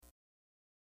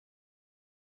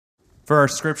For our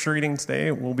scripture reading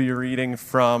today, we'll be reading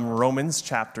from Romans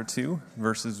chapter 2,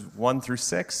 verses 1 through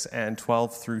 6 and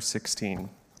 12 through 16.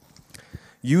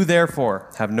 You therefore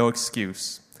have no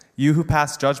excuse, you who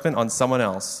pass judgment on someone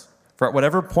else. For at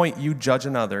whatever point you judge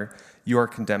another, you are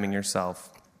condemning yourself,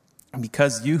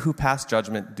 because you who pass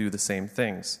judgment do the same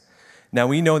things. Now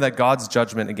we know that God's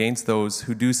judgment against those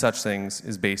who do such things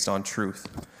is based on truth.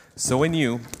 So when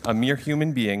you, a mere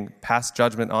human being, pass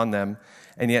judgment on them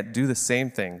and yet do the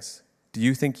same things, do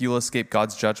you think you'll escape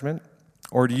God's judgment?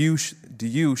 Or do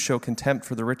you show contempt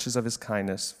for the riches of his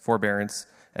kindness, forbearance,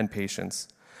 and patience,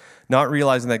 not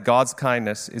realizing that God's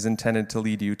kindness is intended to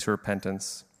lead you to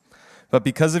repentance? But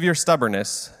because of your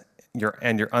stubbornness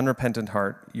and your unrepentant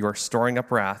heart, you are storing up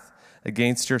wrath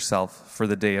against yourself for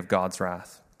the day of God's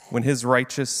wrath, when his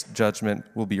righteous judgment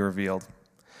will be revealed.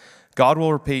 God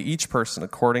will repay each person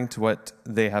according to what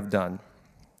they have done.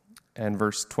 And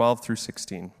verse 12 through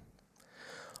 16.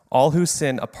 All who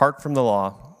sin apart from the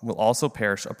law will also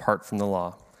perish apart from the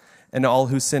law, and all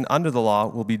who sin under the law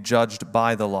will be judged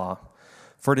by the law.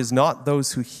 For it is not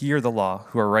those who hear the law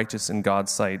who are righteous in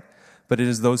God's sight, but it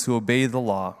is those who obey the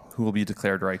law who will be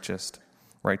declared righteous.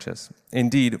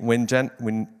 Indeed, when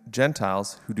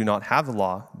Gentiles who do not have the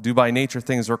law do by nature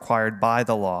things required by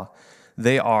the law,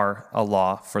 they are a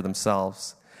law for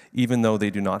themselves, even though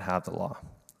they do not have the law.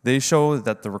 They show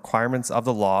that the requirements of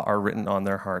the law are written on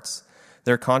their hearts,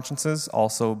 their consciences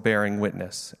also bearing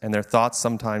witness, and their thoughts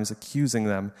sometimes accusing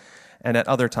them, and at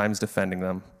other times defending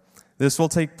them. This will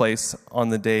take place on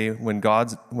the day when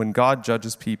God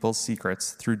judges people's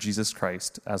secrets through Jesus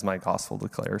Christ, as my gospel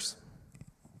declares.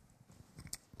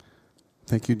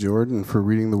 Thank you, Jordan, for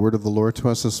reading the word of the Lord to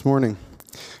us this morning.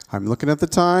 I'm looking at the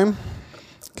time,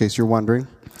 in case you're wondering,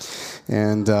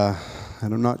 and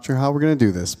I'm not sure how we're going to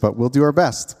do this, but we'll do our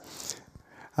best.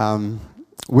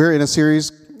 We're in a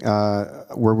series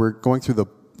where we're going through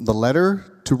the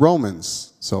letter to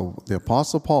Romans. So the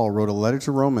Apostle Paul wrote a letter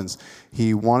to Romans.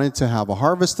 He wanted to have a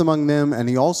harvest among them, and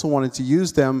he also wanted to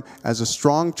use them as a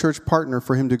strong church partner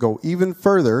for him to go even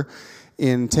further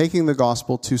in taking the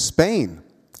gospel to Spain.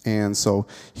 And so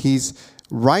he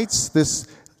writes this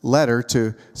letter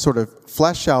to sort of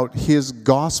flesh out his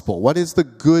gospel. What is the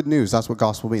good news? That's what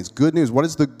gospel means. Good news. What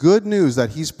is the good news that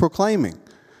he's proclaiming?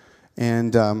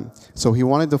 And so he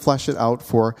wanted to flesh it out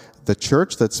for the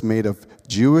church that's made of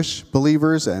Jewish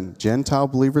believers and Gentile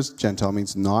believers. Gentile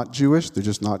means not Jewish. They're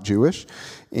just not Jewish.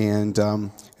 And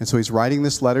so he's writing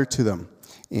this letter to them.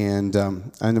 And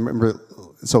I remember,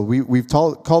 so we've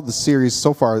called the series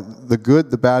so far, The Good,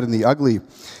 the Bad, and the Ugly.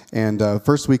 And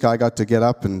first week I got to get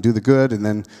up and do the good. And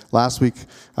then last week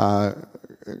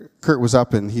Kurt was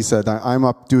up and he said, I'm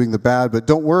up doing the bad, but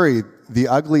don't worry, the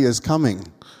ugly is coming.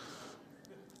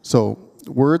 So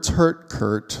words hurt,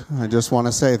 Kurt. I just want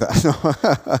to say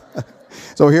that.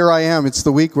 So here I am. It's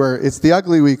the week where it's the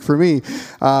ugly week for me.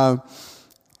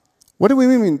 What do we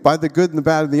mean by the good and the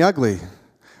bad and the ugly?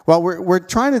 Well, we're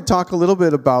trying to talk a little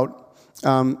bit about,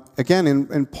 again,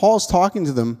 and Paul's talking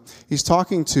to them. He's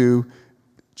talking to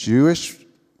Jewish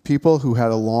people who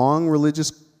had a long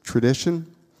religious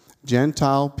tradition,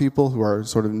 Gentile people who are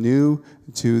sort of new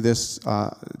to this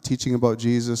teaching about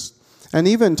Jesus, and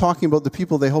even talking about the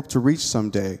people they hope to reach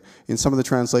someday. In some of the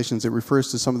translations, it refers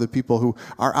to some of the people who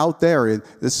are out there in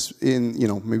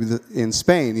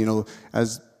Spain,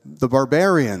 as the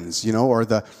barbarians, or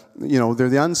they're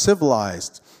the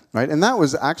uncivilized, right? And that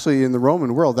was actually in the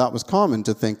Roman world, that was common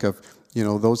to think of,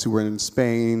 those who were in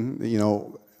Spain,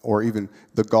 or even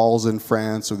the Gauls in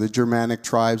France, or the Germanic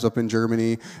tribes up in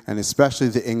Germany, and especially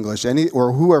the English,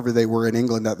 or whoever they were in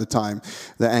England at the time,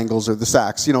 the Angles or the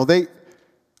Sacs,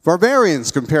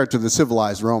 barbarians compared to the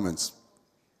civilized Romans,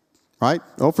 right?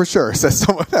 Oh, for sure, says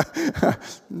someone,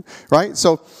 right?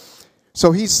 So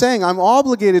he's saying, I'm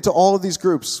obligated to all of these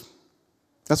groups.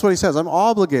 That's what he says. I'm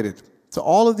obligated to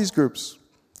all of these groups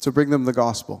to bring them the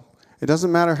gospel. It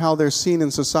doesn't matter how they're seen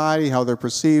in society, how they're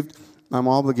perceived. I'm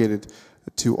obligated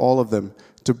to all of them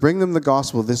to bring them the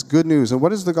gospel, this good news. And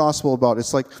what is the gospel about?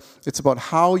 It's about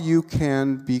how you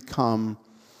can become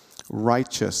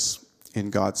righteous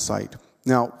in God's sight.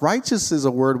 Now, righteous is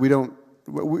a word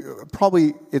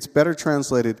it's better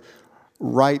translated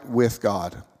right with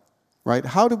God, right?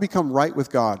 How to become right with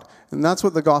God. And that's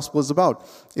what the gospel is about.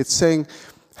 It's saying,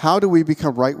 how do we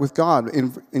become right with God?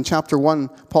 In chapter 1,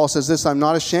 Paul says this, I'm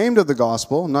not ashamed of the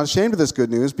gospel, I'm not ashamed of this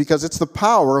good news, because it's the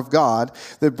power of God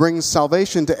that brings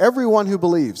salvation to everyone who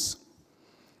believes.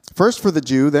 First for the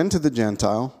Jew, then to the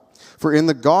Gentile. For in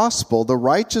the gospel, the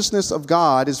righteousness of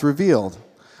God is revealed,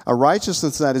 a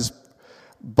righteousness that is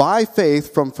by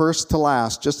faith from first to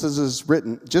last, just as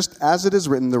it is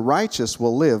written, the righteous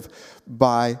will live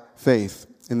by faith.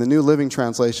 In the New Living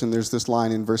Translation, there's this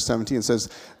line in verse 17. It says,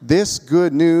 this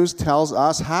good news tells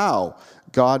us how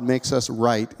God makes us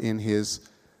right in his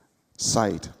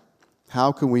sight.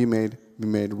 How can we be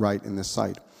made right in this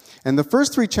sight? And the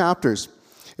first 3 chapters,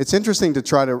 it's interesting to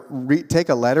try to take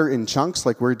a letter in chunks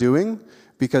like we're doing,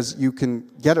 because you can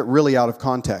get it really out of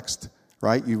context,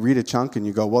 right? You read a chunk and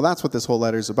you go, well, that's what this whole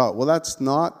letter is about. Well, that's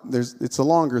not. It's a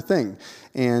longer thing.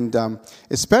 And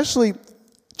especially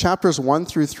chapters 1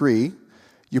 through 3,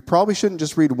 you probably shouldn't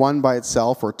just read 1 by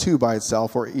itself or 2 by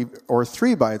itself or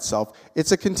 3 by itself.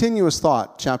 It's a continuous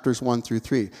thought, chapters 1 through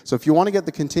 3. So if you want to get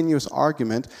the continuous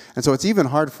argument, and so it's even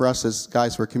hard for us as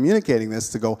guys who are communicating this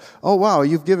to go, oh, wow,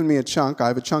 you've given me a chunk. I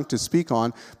have a chunk to speak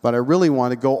on, but I really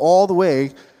want to go all the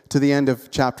way to the end of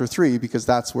chapter 3, because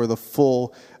that's where the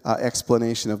full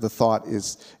explanation of the thought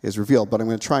is revealed. But I'm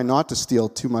going to try not to steal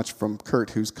too much from Kurt,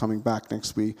 who's coming back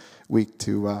next week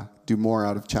to do more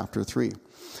out of chapter 3.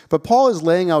 But Paul is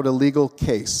laying out a legal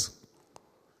case.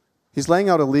 He's laying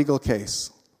out a legal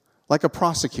case, like a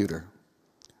prosecutor.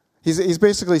 He's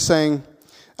basically saying,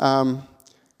 come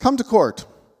to court,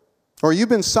 or you've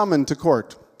been summoned to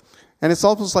court. And it's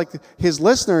almost like his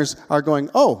listeners are going,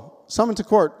 oh, summoned to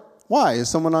court. Why? Is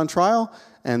someone on trial?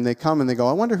 And they come and they go,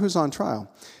 I wonder who's on trial.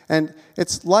 And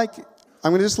it's like,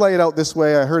 I'm going to just lay it out this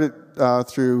way. I heard it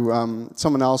through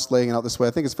someone else laying it out this way.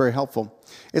 I think it's very helpful.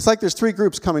 It's like there's 3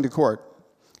 groups coming to court.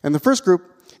 And the first group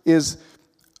is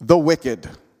the wicked.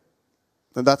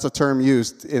 And that's a term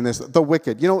used in this, the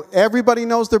wicked. You know, everybody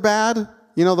knows they're bad.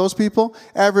 You know those people?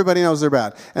 Everybody knows they're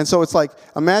bad. And so it's like,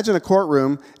 imagine a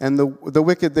courtroom, and the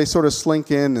wicked, they sort of slink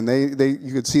in, and they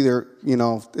you could see their,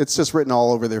 it's just written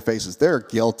all over their faces. They're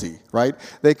guilty, right?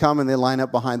 They come and they line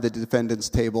up behind the defendant's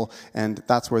table, and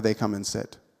that's where they come and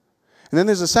sit. And then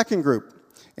there's a second group,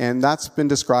 and that's been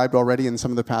described already in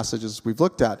some of the passages we've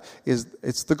looked at,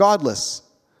 it's the godless.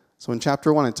 So in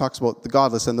chapter 1, it talks about the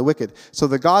godless and the wicked. So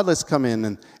the godless come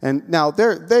in, and now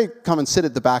they come and sit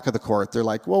at the back of the court. They're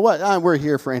like, well, what? We're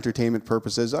here for entertainment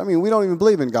purposes. I mean, we don't even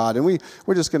believe in God, and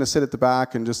we're just going to sit at the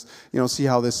back and just, see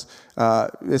how this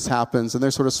happens. And they're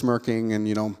sort of smirking, and,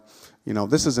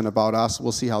 this isn't about us.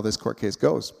 We'll see how this court case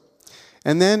goes.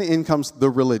 And then in comes the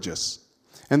religious.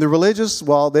 And the religious,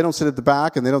 well, they don't sit at the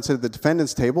back, and they don't sit at the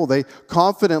defendant's table. They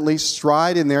confidently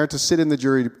stride in there to sit in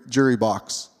the jury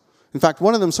box. In fact,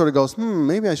 one of them sort of goes,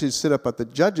 maybe I should sit up at the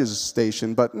judge's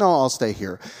station, but no, I'll stay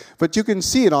here. But you can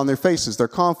see it on their faces. They're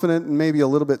confident and maybe a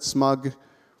little bit smug,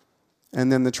 and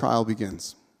then the trial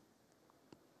begins.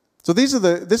 So this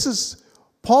is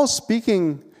Paul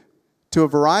speaking to a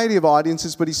variety of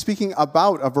audiences, but he's speaking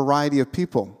about a variety of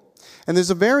people. And there's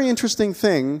a very interesting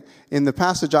thing in the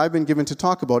passage I've been given to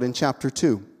talk about in chapter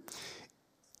 2.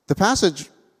 The passage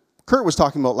Kurt was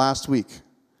talking about last week.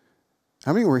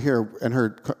 How many were here and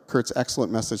heard Kurt's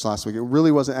excellent message last week? It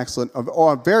really was an excellent,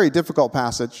 a very difficult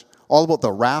passage, all about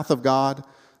the wrath of God.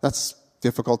 That's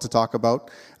difficult to talk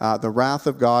about. The wrath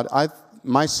of God.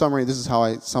 My summary, this is how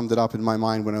I summed it up in my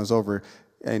mind when I was over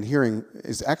and hearing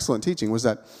his excellent teaching, was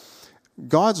that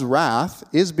God's wrath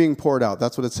is being poured out.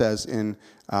 That's what it says in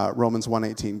Romans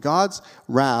 1:18. God's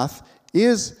wrath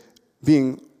is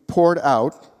being poured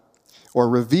out or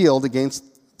revealed against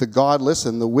the godless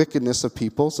and the wickedness of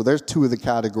people. So there's 2 of the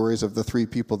categories of the 3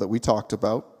 people that we talked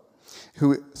about,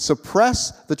 who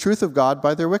suppress the truth of God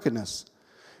by their wickedness.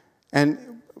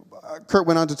 And Kurt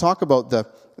went on to talk about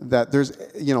that there's,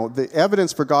 the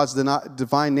evidence for God's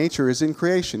divine nature is in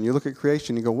creation. You look at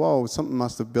creation, you go, whoa, something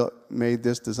must have made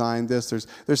this, designed this.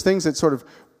 There's things that sort of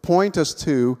point us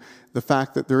to the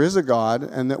fact that there is a God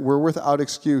and that we're without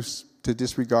excuse to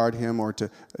disregard him or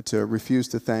to refuse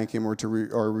to thank him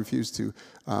or refuse to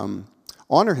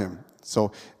honor him.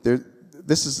 So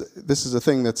this is a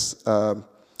thing that's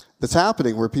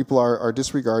happening where people are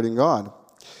disregarding God.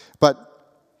 But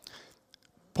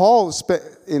Paul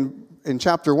in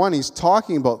chapter 1, he's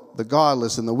talking about the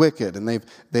godless and the wicked, and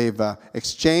they've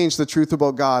exchanged the truth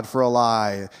about God for a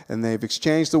lie, and they've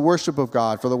exchanged the worship of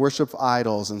God for the worship of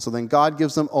idols, and so then God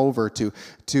gives them over to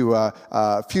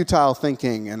futile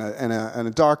thinking and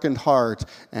a darkened heart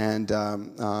and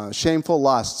shameful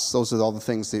lusts. Those are all the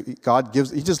things that God gives.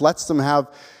 He just lets them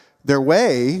have their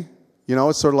way.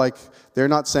 It's sort of like they're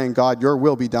not saying, God, your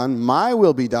will be done, my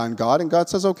will be done, God. And God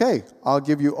says, okay, I'll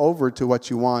give you over to what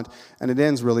you want. And it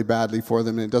ends really badly for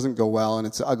them, and it doesn't go well, and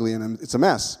it's ugly, and it's a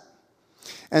mess.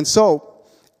 And so,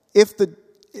 if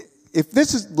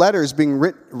this letter is being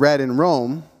read in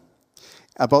Rome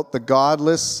about the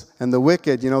godless and the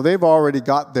wicked, they've already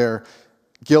got their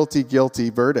guilty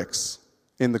verdicts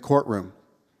in the courtroom.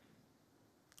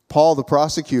 Paul, the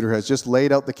prosecutor, has just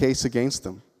laid out the case against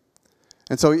them.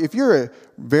 And so if you're a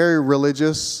very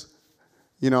religious,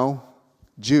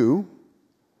 Jew,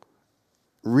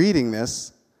 reading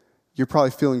this, you're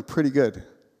probably feeling pretty good.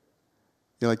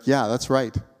 You're like, yeah, that's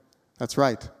right. That's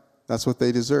right. That's what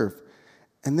they deserve.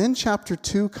 And then chapter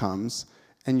 2 comes,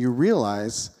 and you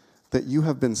realize that you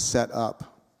have been set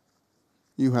up.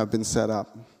 You have been set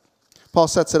up. Paul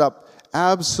sets it up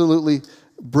absolutely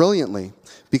brilliantly,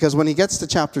 because when he gets to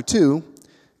chapter 2,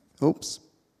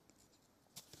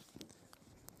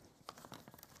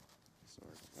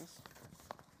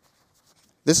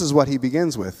 this is what he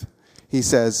begins with. He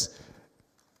says,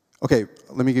 okay,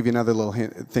 let me give you another little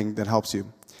thing that helps you.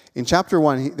 In chapter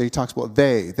 1, he talks about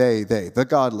they, the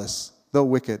godless, the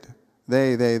wicked,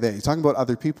 they. He's talking about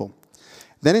other people.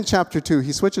 Then in chapter 2,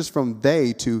 he switches from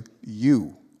they to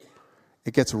you.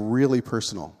 It gets really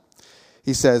personal.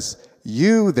 He says,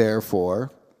 you,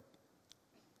 therefore,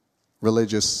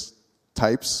 religious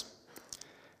types,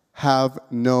 have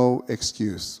no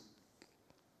excuse.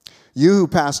 You who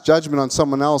pass judgment on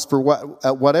someone else,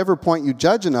 at whatever point you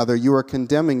judge another, you are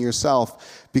condemning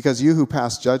yourself, because you who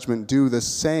pass judgment do the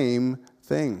same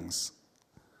things.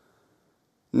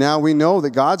 Now we know that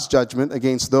God's judgment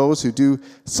against those who do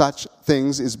such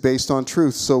things is based on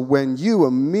truth. So when you,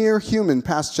 a mere human,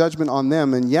 pass judgment on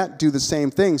them and yet do the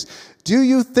same things, do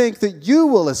you think that you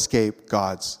will escape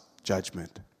God's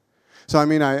judgment? So,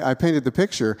 I painted the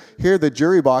picture. Here the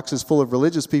jury box is full of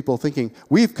religious people thinking,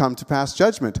 we've come to pass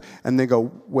judgment. And they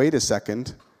go, wait a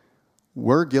second,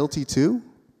 we're guilty too?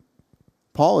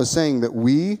 Paul is saying that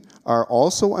we are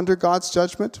also under God's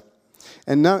judgment.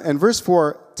 And verse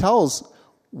 4 tells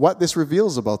what this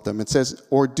reveals about them. It says,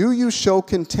 or do you show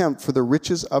contempt for the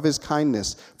riches of his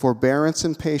kindness, forbearance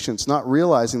and patience, not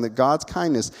realizing that God's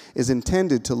kindness is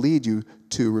intended to lead you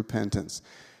to repentance?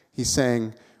 He's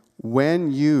saying,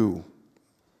 when you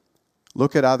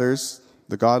look at others,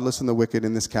 the godless and the wicked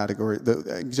in this category,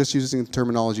 just using the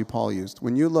terminology Paul used,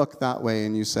 when you look that way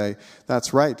and you say,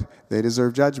 that's right, they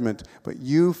deserve judgment, but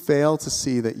you fail to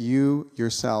see that you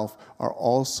yourself are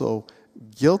also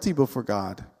guilty before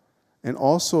God and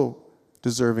also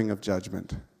deserving of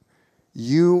judgment,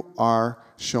 you are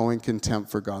showing contempt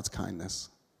for God's kindness.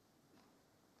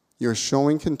 You're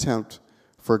showing contempt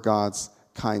for God's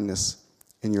kindness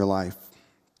in your life.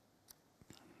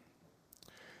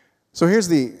 So here's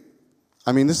this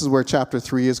is where chapter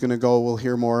 3 is going to go. We'll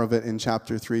hear more of it in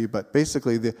chapter 3. But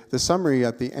basically, the summary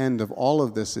at the end of all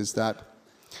of this is that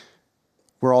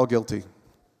we're all guilty.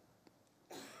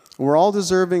 We're all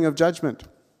deserving of judgment.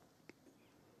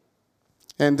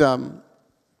 And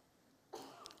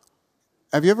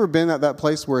have you ever been at that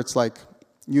place where it's like,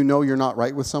 you're not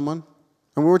right with someone?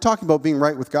 And we were talking about being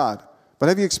right with God. But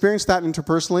have you experienced that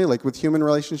interpersonally, like with human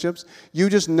relationships? You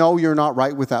just know you're not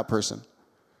right with that person.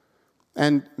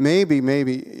 And maybe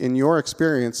in your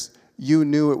experience, you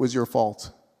knew it was your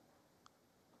fault.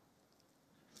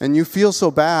 And you feel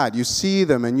so bad. You see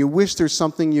them and you wish there's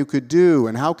something you could do.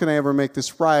 And how can I ever make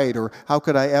this right? Or how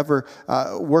could I ever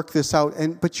work this out?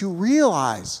 But you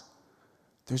realize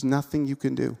there's nothing you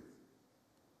can do.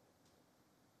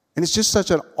 And it's just such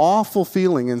an awful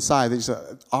feeling inside that you say,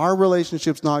 our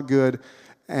relationship's not good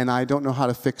and I don't know how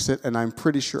to fix it and I'm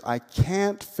pretty sure I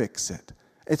can't fix it.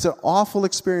 It's an awful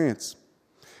experience.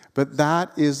 But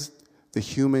that is the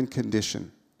human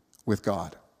condition with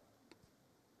God.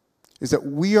 Is that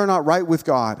we are not right with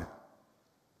God.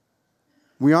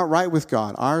 We aren't right with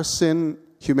God. Our sin,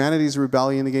 humanity's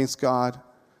rebellion against God.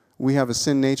 We have a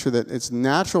sin nature that it's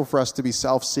natural for us to be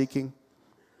self-seeking.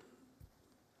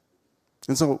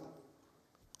 And so,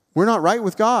 we're not right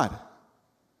with God.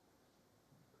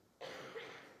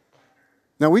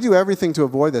 Now, we do everything to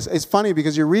avoid this. It's funny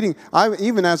because you're reading,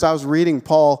 even as I was reading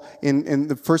Paul in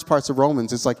the first parts of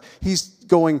Romans, it's like he's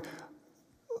going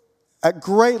at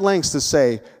great lengths to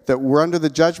say that we're under the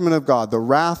judgment of God, the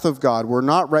wrath of God. We're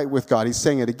not right with God. He's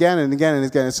saying it again and again and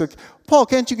again. It's like, Paul,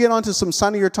 can't you get onto some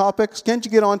sunnier topics? Can't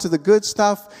you get onto the good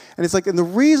stuff? And it's like, and the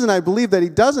reason I believe that he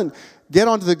doesn't get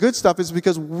onto the good stuff is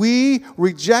because we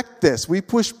reject this. We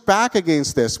push back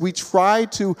against this. We try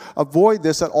to avoid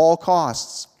this at all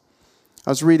costs. I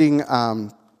was reading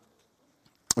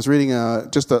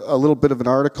just a little bit of an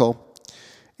article,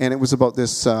 and it was about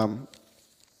this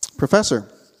professor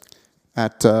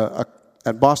at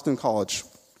Boston College.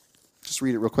 Just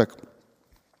read it real quick.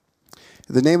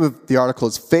 The name of the article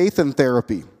is Faith and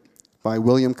Therapy by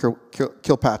William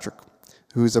Kilpatrick,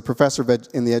 who is a professor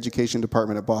in the education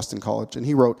department at Boston College. And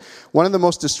he wrote, one of the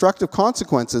most destructive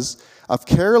consequences of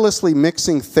carelessly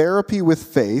mixing therapy with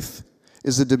faith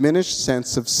is a diminished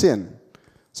sense of sin.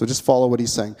 So just follow what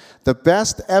he's saying. The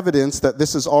best evidence that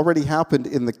this has already happened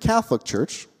in the Catholic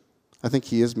Church, I think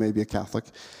he is maybe a Catholic,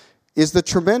 is the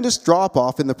tremendous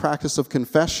drop-off in the practice of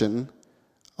confession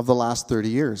of the last 30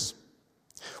 years.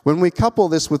 When we couple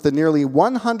this with the nearly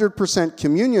 100%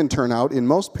 communion turnout in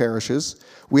most parishes,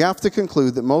 we have to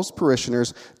conclude that most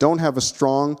parishioners don't have a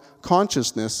strong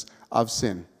consciousness of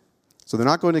sin. So they're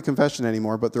not going to confession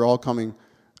anymore, but they're all coming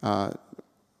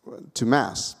to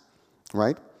Mass,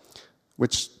 right?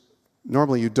 Which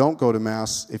normally you don't go to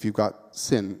Mass if you've got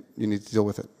sin. You need to deal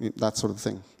with it, that sort of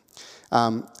thing.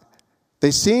 They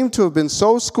seem to have been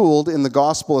so schooled in the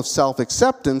gospel of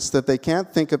self-acceptance that they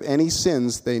can't think of any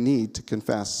sins they need to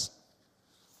confess.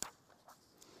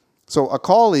 So a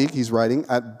colleague, he's writing,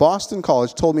 at Boston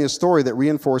College told me a story that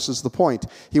reinforces the point.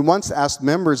 He once asked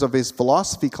members of his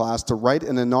philosophy class to write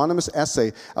an anonymous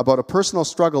essay about a personal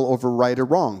struggle over right or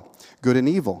wrong, good and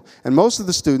evil. And most of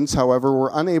the students, however,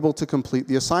 were unable to complete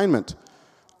the assignment.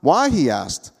 Why, he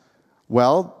asked.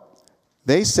 Well,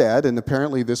 they said, and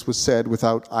apparently this was said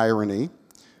without irony,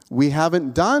 we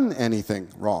haven't done anything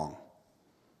wrong.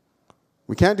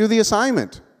 We can't do the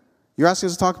assignment. You're asking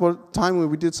us to talk about a time when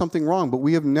we did something wrong, but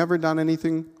we have never done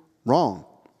anything wrong.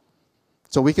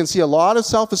 So we can see a lot of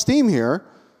self-esteem here,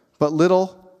 but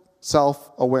little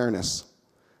self-awareness.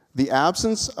 The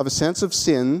absence of a sense of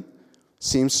sin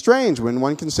seems strange when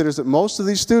one considers that most of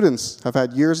these students have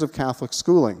had years of Catholic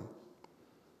schooling.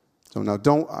 So now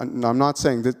I'm not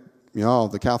saying that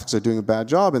the Catholics are doing a bad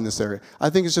job in this area. I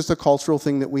think it's just a cultural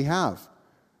thing that we have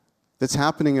that's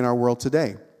happening in our world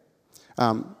today.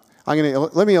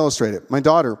 Let me illustrate it. My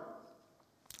daughter,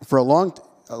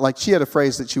 she had a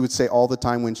phrase that she would say all the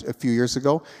time a few years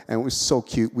ago, and it was so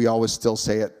cute. We always still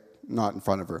say it, not in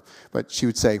front of her. But she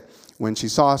would say, when she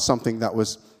saw something that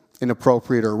was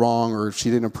inappropriate or wrong, or she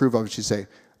didn't approve of it, she'd say,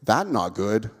 "That not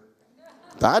good.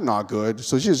 That not good."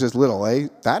 So she was just little,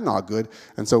 that not good.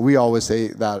 And so we always say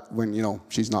that when,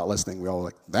 she's not listening. We all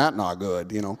like, that not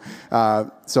good,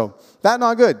 So, that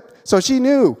not good. So she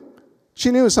knew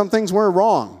some things were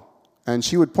wrong. And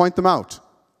she would point them out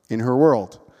in her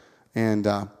world. And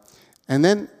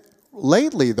then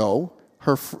lately, though,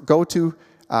 her go-to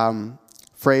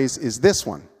phrase is this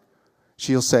one.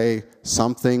 She'll say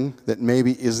something that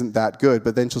maybe isn't that good,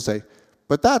 but then she'll say,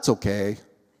 "But that's okay.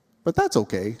 But that's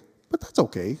okay. But that's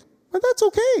okay. But that's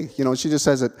okay." She just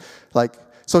says it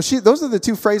those are the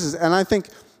two phrases, and I think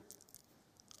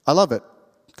I love it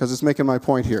because it's making my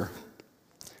point here.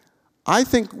 I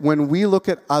think when we look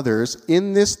at others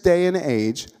in this day and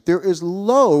age, there is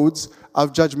loads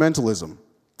of judgmentalism.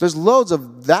 There's loads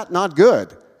of that not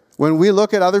good when we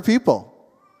look at other people.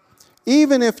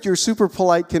 Even if you're super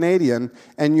polite Canadian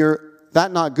and you're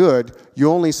that not good, you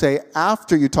only say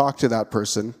after you talk to that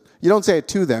person. You don't say it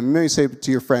to them. You may say it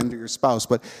to your friend or your spouse.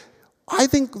 But I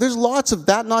think there's lots of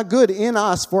that not good in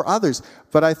us for others.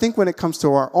 But I think when it comes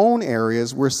to our own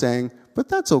areas, we're saying, but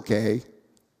that's okay.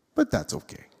 But that's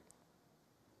okay.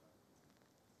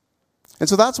 And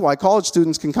so that's why college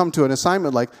students can come to an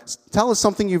assignment like, tell us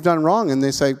something you've done wrong. And they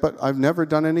say, but I've never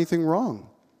done anything wrong.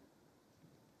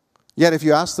 Yet if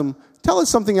you ask them, tell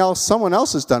us something else someone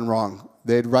else has done wrong,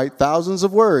 they'd write thousands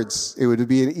of words. It would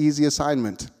be an easy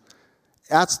assignment.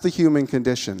 That's the human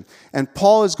condition. And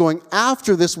Paul is going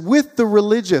after this with the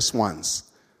religious ones.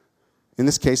 In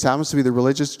this case, happens to be the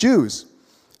religious Jews.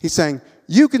 He's saying,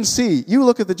 you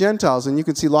look at the Gentiles and you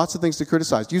can see lots of things to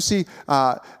criticize. You see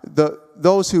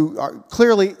those who are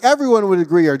clearly, everyone would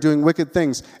agree, are doing wicked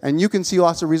things. And you can see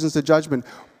lots of reasons to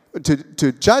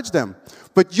judge them.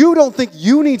 But you don't think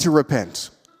you need to repent.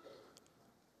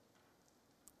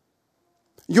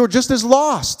 You're just as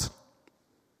lost.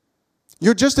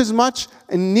 You're just as much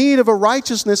in need of a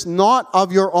righteousness, not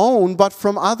of your own, but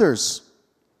from others.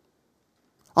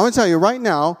 I'm going to tell you right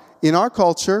now, in our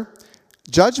culture,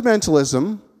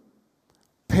 judgmentalism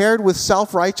paired with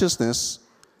self-righteousness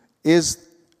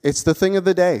it's the thing of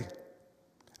the day.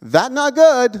 That not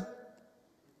good,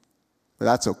 but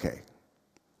that's okay.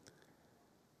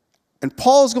 And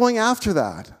Paul's going after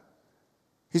that.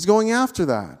 He's going after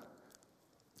that.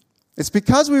 It's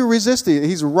because we resist it.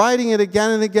 He's writing it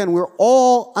again and again. We're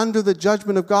all under the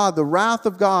judgment of God. The wrath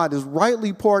of God is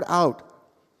rightly poured out.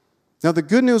 Now, the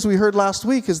good news we heard last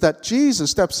week is that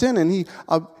Jesus steps in and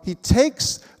he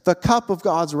takes the cup of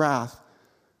God's wrath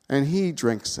and he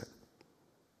drinks it.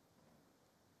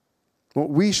 What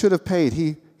we should have paid,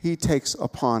 he takes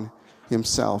upon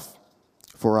himself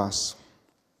for us.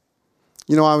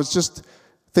 I was just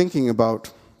thinking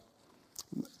about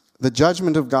the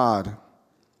judgment of God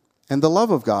and the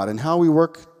love of God and how we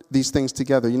work these things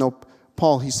together.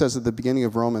 Paul, he says at the beginning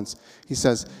of Romans, he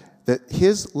says that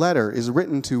his letter is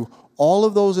written to all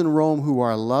of those in Rome who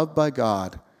are loved by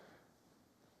God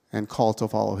and called to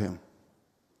follow him.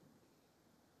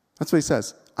 That's what he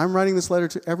says. I'm writing this letter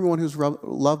to everyone who's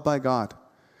loved by God.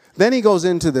 Then he goes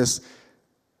into this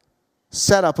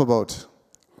setup about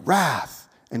wrath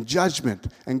and judgment,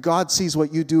 and God sees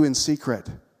what you do in secret.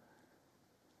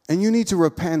 And you need to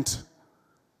repent.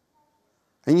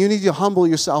 And you need to humble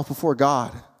yourself before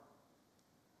God.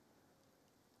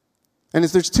 And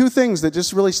there's two things that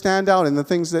just really stand out in the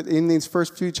things that in these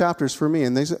first few chapters for me,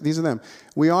 and these are them.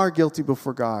 We are guilty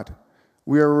before God.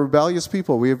 We are a rebellious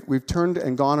people. We've turned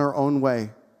and gone our own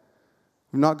way.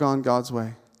 We've not gone God's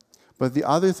way. But the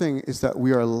other thing is that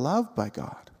we are loved by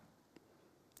God.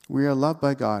 We are loved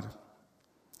by God.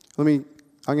 I'm going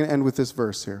to end with this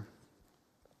verse here.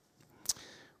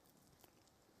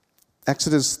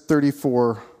 Exodus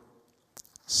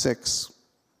 34:6.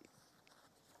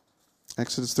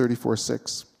 Exodus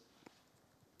 34:6.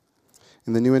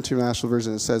 In the New International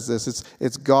Version, it says this.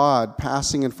 It's God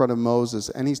passing in front of Moses,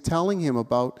 and he's telling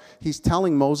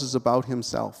Moses about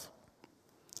himself.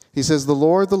 He says, the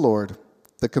Lord,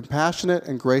 the compassionate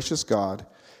and gracious God,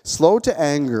 slow to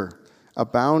anger,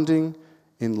 abounding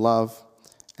in love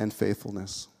and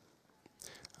faithfulness.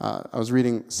 I was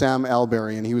reading Sam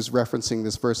Alberry, and he was referencing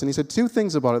this verse, and he said two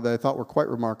things about it that I thought were quite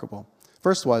remarkable.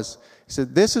 First was, he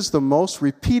said, this is the most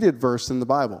repeated verse in the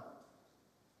Bible.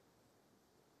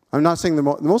 I'm not saying the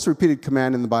most repeated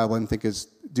command in the Bible, I think, is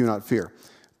do not fear.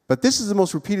 But this is the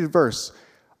most repeated verse.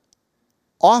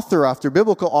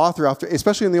 Biblical author after,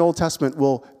 especially in the Old Testament,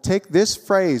 will take this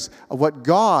phrase of what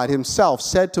God himself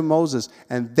said to Moses,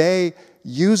 and they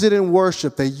use it in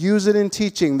worship, they use it in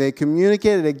teaching, they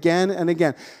communicate it again and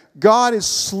again. God is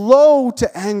slow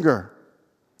to anger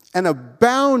and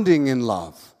abounding in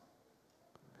love.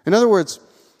 In other words,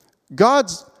 God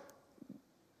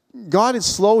is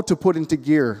slow to put into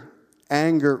gear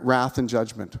anger, wrath, and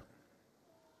judgment.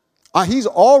 He's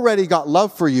already got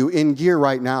love for you in gear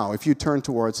right now if you turn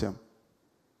towards him.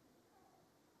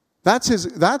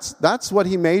 That's what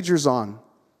he majors on.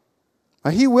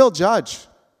 He will judge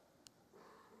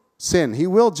sin. He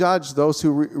will judge those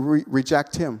who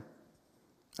reject him,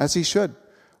 as he should.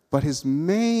 But his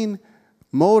main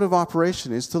mode of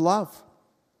operation is to love.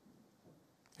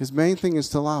 His main thing is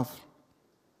to love.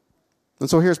 And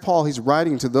so here's Paul. He's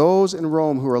writing to those in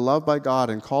Rome who are loved by God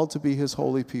and called to be his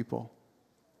holy people.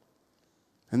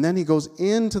 And then he goes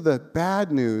into the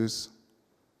bad news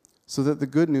so that the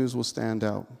good news will stand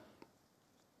out.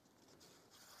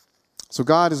 So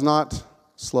God is not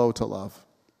slow to love.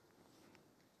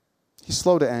 He's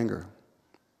slow to anger.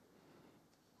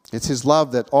 It's his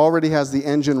love that already has the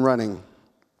engine running.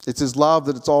 It's his love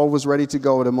that it's always ready to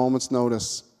go at a moment's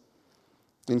notice.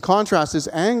 In contrast, his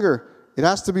anger, it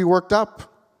has to be worked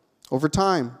up over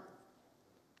time.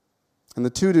 And the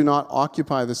two do not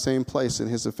occupy the same place in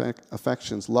his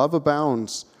affections. Love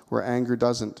abounds where anger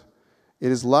doesn't.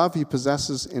 It is love he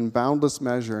possesses in boundless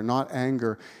measure, not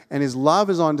anger. And his love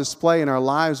is on display in our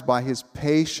lives by his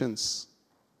patience.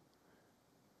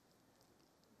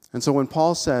 And so when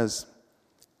Paul says,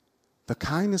 the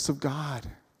kindness of God,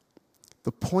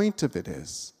 the point of it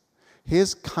is,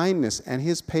 his kindness and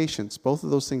his patience, both of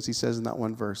those things he says in that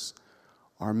one verse,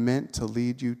 are meant to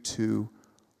lead you to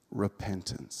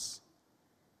repentance.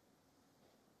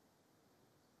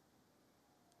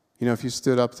 You know, if you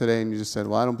stood up today and you just said,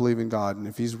 well, I don't believe in God, and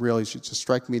if he's real, he should just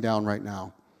strike me down right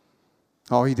now.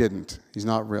 Oh, he didn't. He's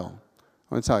not real. I'm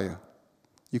going to tell you,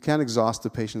 you can't exhaust the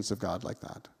patience of God like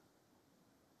that.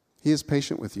 He is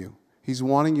patient with you. He's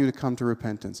wanting you to come to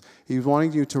repentance. He's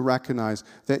wanting you to recognize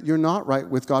that you're not right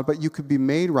with God, but you could be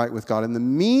made right with God. And the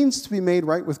means to be made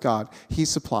right with God, he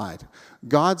supplied.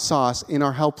 God saw us in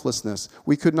our helplessness.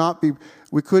 We couldn't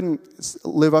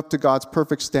live up to God's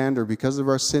perfect standard because of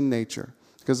our sin nature,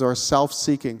 because of our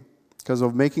self-seeking, because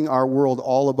of making our world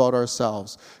all about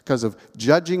ourselves, because of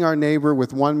judging our neighbor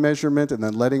with one measurement and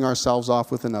then letting ourselves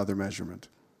off with another measurement.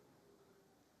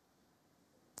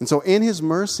 And so in his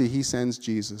mercy, he sends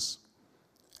Jesus.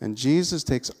 And Jesus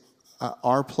takes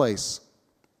our place.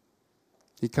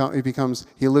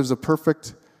 He lives a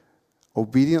perfect,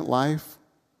 obedient life,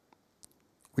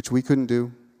 which we couldn't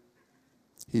do.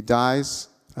 He dies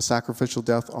a sacrificial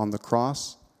death on the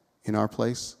cross in our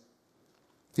place.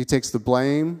 He takes the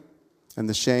blame and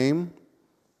the shame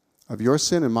of your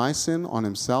sin and my sin on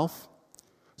himself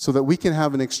so that we can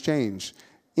have an exchange.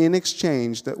 In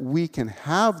exchange, that we can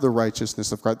have the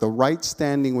righteousness of God, the right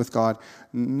standing with God.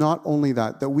 Not only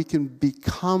that we can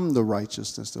become the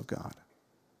righteousness of God.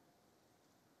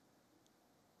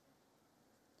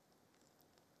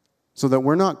 So that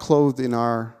we're not clothed in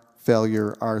our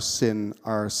failure, our sin,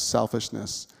 our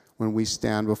selfishness. when we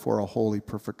stand before a holy,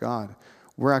 perfect God.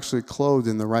 We're actually clothed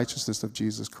in the righteousness of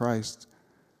Jesus Christ.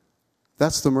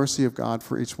 That's the mercy of God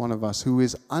for each one of us who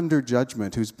is under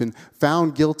judgment, who's been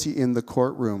found guilty in the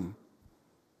courtroom.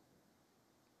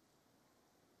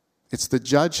 It's the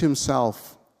judge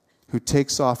himself who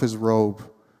takes off his robe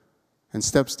and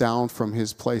steps down from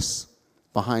his place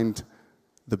behind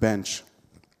the bench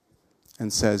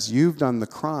and says, "You've done the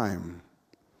crime,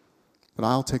 but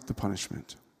I'll take the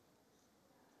punishment."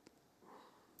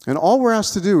 And all we're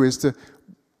asked to do is to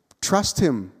trust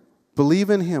him, believe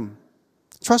in him,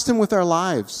 trust him with our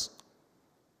lives.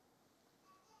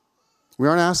 We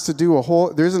aren't asked to do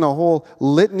there isn't a whole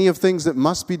litany of things that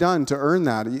must be done to earn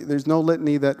that. There's no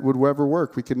litany that would ever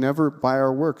work. We could never, by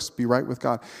our works, be right with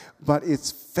God. But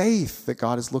it's faith that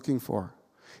God is looking for.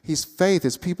 He's faith.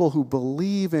 It's people who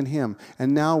believe in him.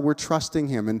 And now we're trusting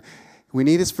him. And we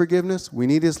need his forgiveness. We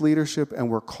need his leadership.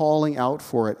 And we're calling out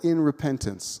for it in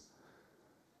repentance.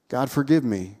 God, forgive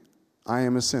me. I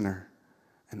am a sinner.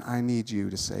 And I need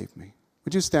you to save me.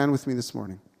 Would you stand with me this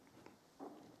morning?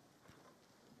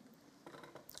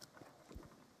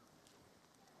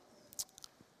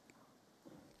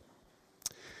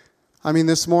 I mean,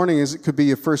 this morning it could be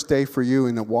your first day for you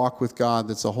in a walk with God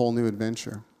that's a whole new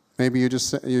adventure. Maybe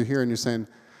you're here and you're saying,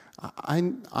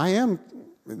 I am,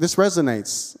 this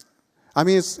resonates. I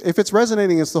mean, if it's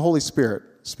resonating, it's the Holy Spirit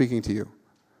speaking to you.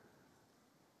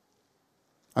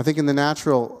 I think in the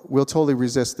natural, we'll totally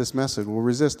resist this message. We'll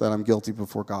resist that I'm guilty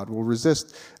before God. We'll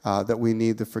resist that we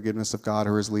need the forgiveness of God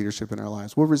or his leadership in our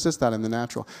lives. We'll resist that in the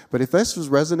natural. But if this is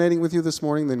resonating with you this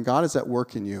morning, then God is at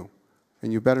work in you.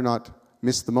 And you better not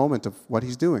miss the moment of what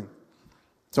he's doing.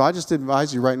 So I just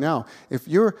advise you right now, if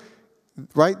you're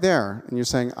right there and you're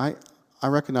saying, I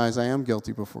recognize I am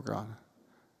guilty before God.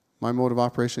 My mode of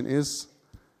operation is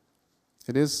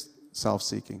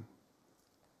self-seeking.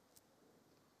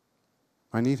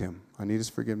 I need him. I need his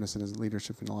forgiveness and his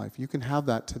leadership in life. You can have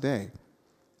that today.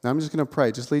 Now I'm just going to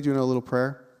pray, just lead you in a little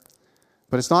prayer.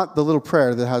 But it's not the little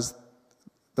prayer that has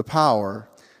the power.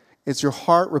 It's your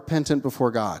heart repentant before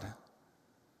God.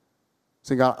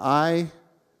 Say, God, I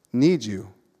need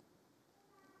you.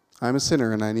 I'm a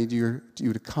sinner, and I need you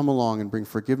to come along and bring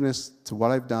forgiveness to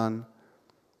what I've done,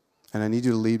 and I need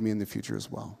you to lead me in the future as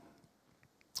well.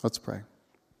 Let's pray.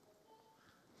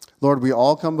 Lord, we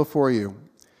all come before you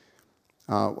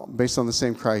based on the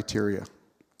same criteria.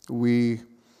 We're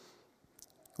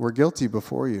guilty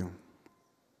before you,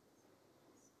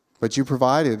 but you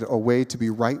provided a way to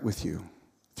be right with you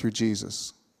through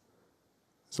Jesus.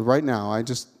 So right now, I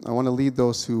want to lead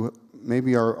those who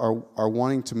maybe are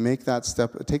wanting to make that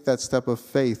step, take that step of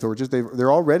faith, or just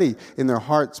they're already in their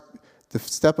hearts, the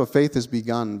step of faith has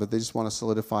begun, but they just want to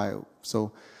solidify it.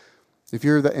 So if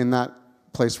you're in that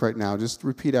place right now, just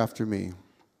repeat after me.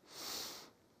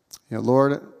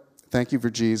 Lord, thank you for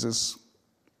Jesus.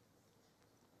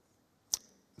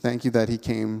 Thank you that he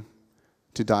came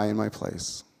to die in my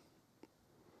place.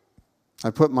 I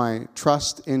put my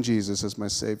trust in Jesus as my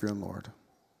Savior and Lord.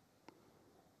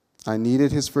 I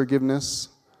needed his forgiveness,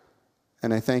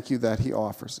 and I thank you that he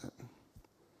offers it.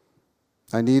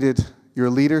 I needed your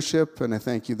leadership, and I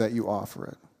thank you that you offer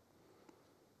it.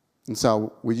 And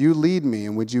so, would you lead me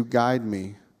and would you guide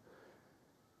me?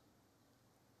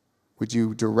 Would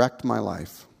you direct my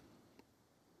life?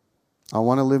 I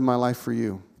want to live my life for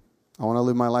you. I want to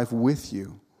live my life with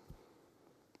you.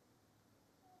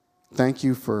 Thank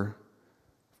you for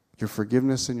your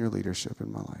forgiveness and your leadership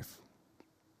in my life.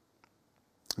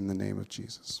 In the name of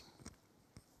Jesus.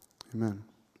 Amen.